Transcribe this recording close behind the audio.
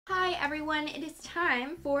Hi everyone, it is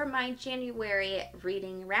time for my January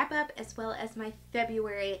reading wrap-up as well as my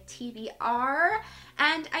February TBR,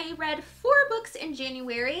 and I read 4 books in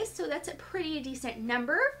January, so that's a pretty decent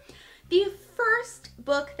number. The first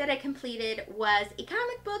book that I completed was a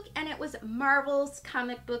comic book, and it was Marvel's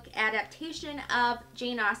comic book adaptation of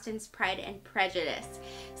Jane Austen's Pride and Prejudice.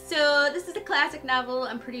 So this is a classic novel.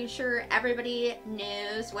 I'm pretty sure everybody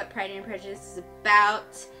knows what Pride and Prejudice is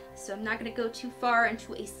about, so I'm not going to go too far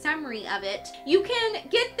into a summary of it. You can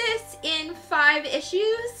get this in 5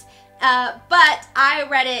 issues, but I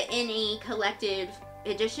read it in a collected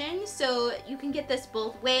edition, so you can get this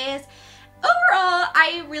both ways. Overall,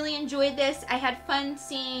 I really enjoyed this. I had fun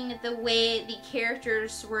seeing the way the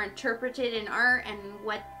characters were interpreted in art and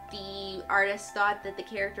what the artist thought that the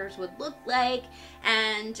characters would look like,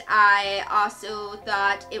 and I also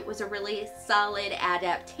thought it was a really solid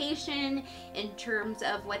adaptation in terms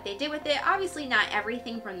of what they did with it. Obviously not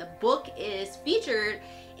everything from the book is featured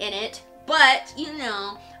in it, but you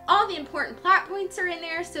know, all the important plot points are in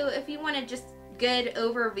there, so if you want a just good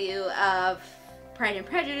overview of Pride and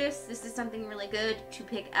Prejudice, this is something really good to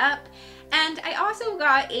pick up. And I also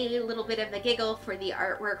got a little bit of a giggle for the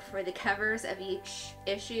artwork for the covers of each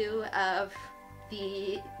issue of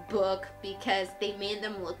the book, because they made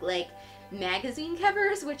them look like magazine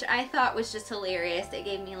covers, which I thought was just hilarious. It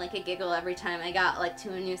gave me like a giggle every time I got like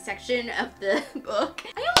to a new section of the book.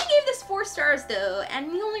 I only gave this 4 stars though,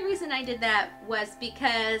 and the only reason I did that was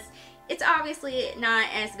because it's obviously not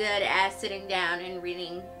as good as sitting down and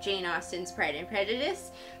reading Jane Austen's Pride and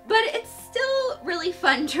Prejudice, but it's still really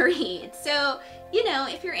fun to read. So, you know,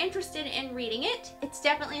 if you're interested in reading it, it's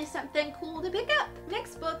definitely something cool to pick up.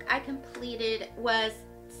 Next book I completed was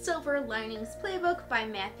Silver Linings Playbook by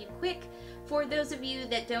Matthew Quick. For those of you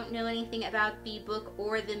that don't know anything about the book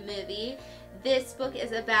or the movie, this book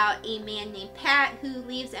is about a man named Pat who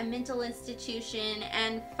leaves a mental institution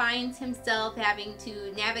and finds himself having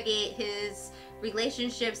to navigate his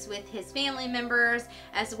relationships with his family members,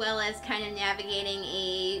 as well as kind of navigating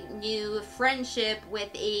a new friendship with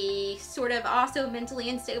a sort of also mentally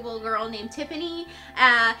unstable girl named Tiffany.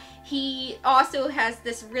 He also has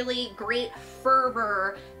this really great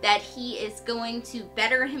fervor that he is going to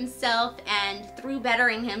better himself, and through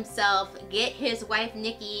bettering himself, get his wife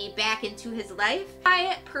Nikki back into his life.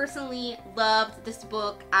 I personally loved this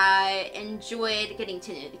book. I enjoyed getting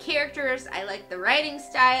to know the characters. I liked the writing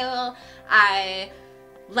style. I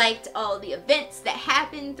liked all the events that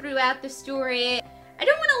happened throughout the story. I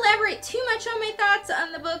don't want to elaborate too much on my thoughts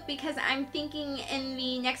on the book because I'm thinking in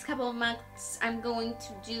the next couple of months I'm going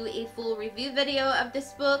to do a full review video of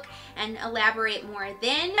this book and elaborate more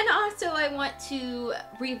then. And also I want to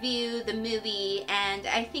review the movie, and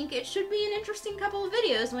I think it should be an interesting couple of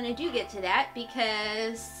videos when I do get to that,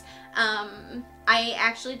 because I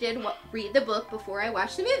actually did read the book before I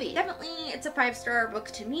watched the movie. Definitely, it's a 5-star book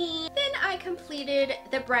to me. Then I completed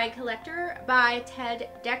The Bride Collector by Ted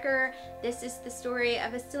Dekker. This is the story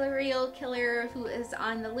of a serial killer who is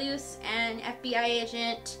on the loose, and FBI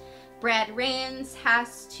agent Brad Rains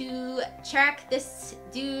has to track this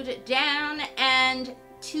dude down, and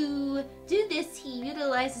to do this he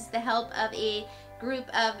utilizes the help of a group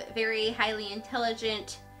of very highly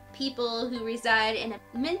intelligent people who reside in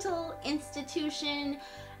a mental institution.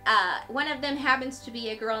 One of them happens to be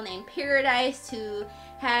a girl named Paradise who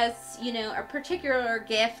has, you know, a particular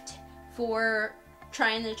gift for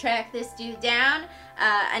trying to track this dude down,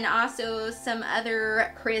 and also some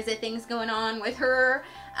other crazy things going on with her.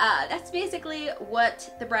 That's basically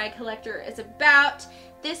what The Bride Collector is about.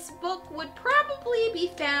 This book would probably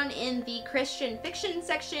be found in the Christian fiction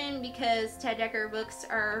section because Ted Dekker books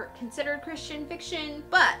are considered Christian fiction,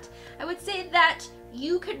 but I would say that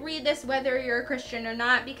you could read this whether you're a Christian or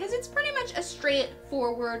not, because it's pretty much a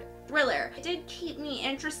straightforward thriller. It did keep me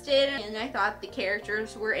interested, and I thought the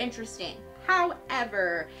characters were interesting.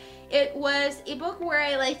 However, it was a book where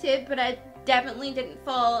I liked it, but I definitely didn't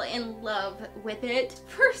fall in love with it.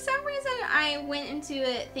 For some reason, I went into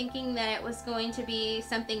it thinking that it was going to be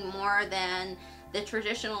something more than the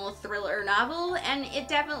traditional thriller novel, and it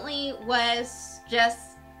definitely was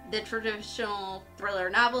just the traditional thriller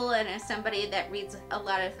novel. And as somebody that reads a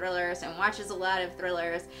lot of thrillers and watches a lot of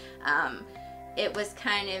thrillers, it was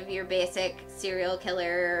kind of your basic serial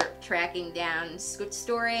killer tracking down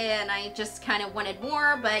story, and I just kind of wanted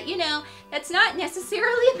more, but you know, that's not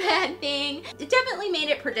necessarily a bad thing. It definitely made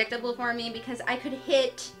it predictable for me because I could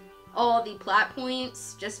hit all the plot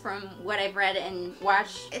points just from what I've read and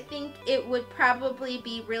watched. I think it would probably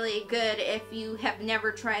be really good if you have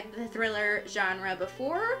never tried the thriller genre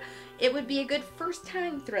before. It would be a good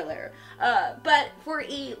first-time thriller. But for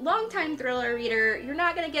a long-time thriller reader, you're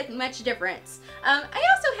not going to get much difference. I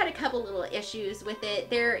also had a couple little issues with it.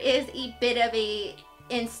 There is a bit of a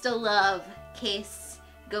insta-love case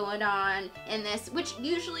going on in this, which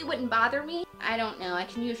usually wouldn't bother me. I don't know, I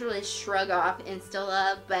can usually shrug off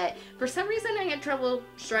insta-love, but for some reason I had trouble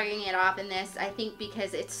shrugging it off in this. I think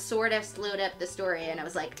because it sort of slowed up the story, and I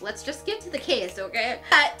was like, let's just get to the case, okay?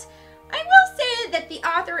 But I will say that the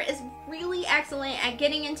author is really excellent at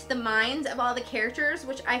getting into the minds of all the characters,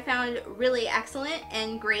 which I found really excellent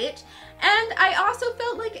and great. And I also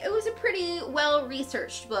felt like it was a pretty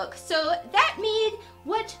well-researched book. So that made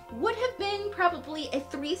what would have been probably a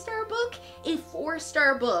 3-star book a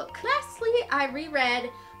 4-star book. Lastly, I reread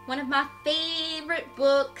one of my favorite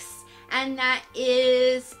books, and that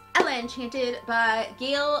is Ella Enchanted by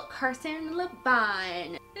Gail Carson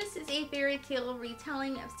Levine. This is a fairy tale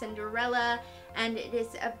retelling of Cinderella, and it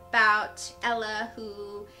is about Ella,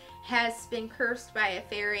 who has been cursed by a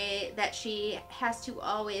fairy that she has to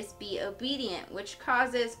always be obedient, which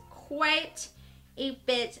causes quite a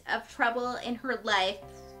bit of trouble in her life,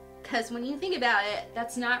 because when you think about it,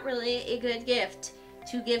 that's not really a good gift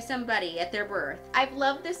to give somebody at their birth. I've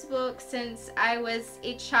loved this book since I was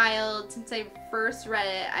a child. Since I first read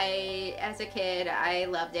it, as a kid, I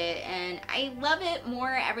loved it, and I love it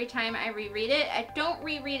more every time I reread it. I don't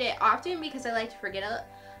reread it often because I like to forget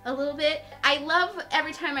a little bit. I love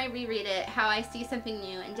every time I reread it how I see something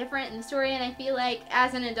new and different in the story, and I feel like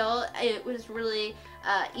as an adult it was really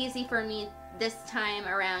easy for me this time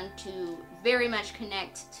around to very much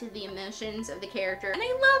connect to the emotions of the character. And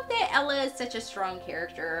I love that Ella is such a strong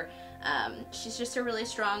character. She's just a really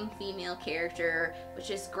strong female character,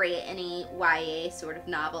 which is great in a YA sort of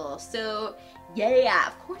novel. So yeah,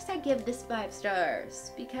 of course I give this 5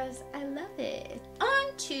 stars because I love it.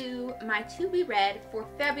 On to my to be read for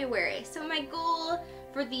February. So my goal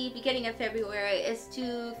for the beginning of February is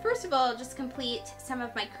to, first of all, just complete some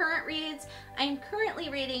of my current reads. I am currently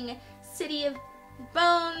reading City of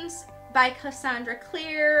Bones by Cassandra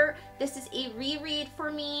Clare. This is a reread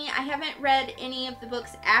for me. I haven't read any of the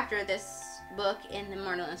books after this book in the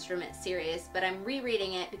Mortal Instruments series, but I'm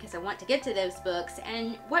rereading it because I want to get to those books,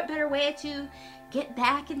 and what better way to get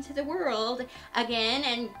back into the world again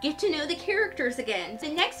and get to know the characters again. The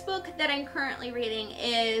next book that I'm currently reading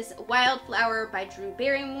is Wildflower by Drew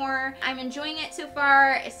Barrymore. I'm enjoying it so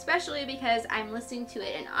far, especially because I'm listening to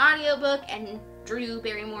it in audiobook and Drew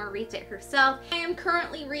Barrymore reads it herself. I am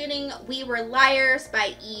currently reading We Were Liars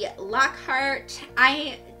by E. Lockhart.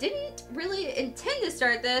 I didn't really intend to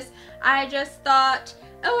start this. I just thought,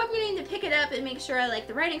 oh, I'm going to pick it up and make sure I like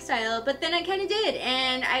the writing style, but then I kind of did,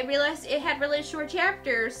 and I realized it had really short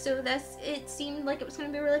chapters, so it seemed like it was going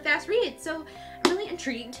to be a really fast read, so I'm really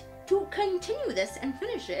intrigued to continue this and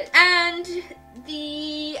finish it. And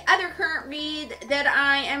the other current read that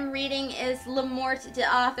I am reading is Le Mort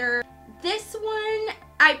d'Author. This one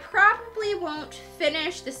I probably won't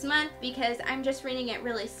finish this month because I'm just reading it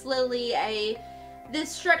really slowly. The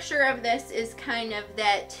structure of this is kind of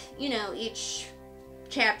that, you know, each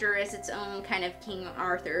chapter is its own kind of King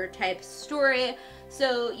Arthur type story,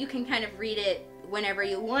 so you can kind of read it whenever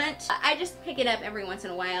you want. I just pick it up every once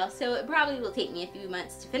in a while, so it probably will take me a few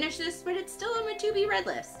months to finish this, but it's still on my to be read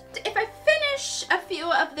list. If I finish a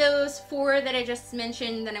few of those 4 that I just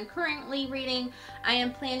mentioned that I'm currently reading, I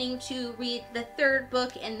am planning to read the 3rd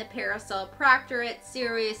book in the Parasol Proctorate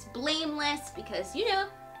series, Blameless, because, you know,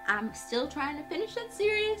 I'm still trying to finish that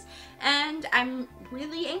series, and I'm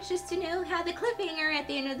really anxious to know how the cliffhanger at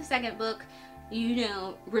the end of the 2nd book, you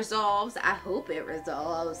know, resolves. I hope it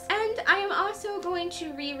resolves. And I am also going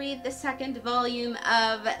to reread the 2nd volume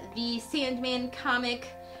of the Sandman comic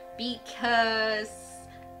because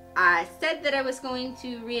I said that I was going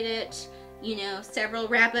to read it, you know, several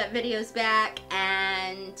wrap-up videos back,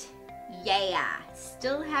 and yeah,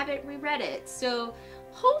 still haven't reread it. So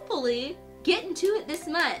hopefully get into it this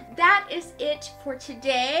month. That is it for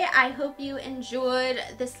today. I hope you enjoyed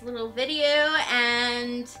this little video,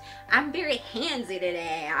 and I'm very handsy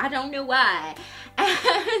today. I don't know why.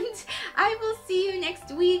 And I will see you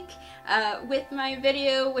next week with my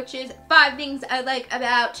video, which is 5 things I like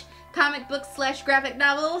about comic books / graphic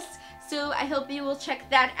novels. So I hope you will check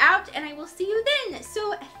that out, and I will see you then.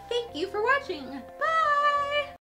 So thank you for watching. Bye!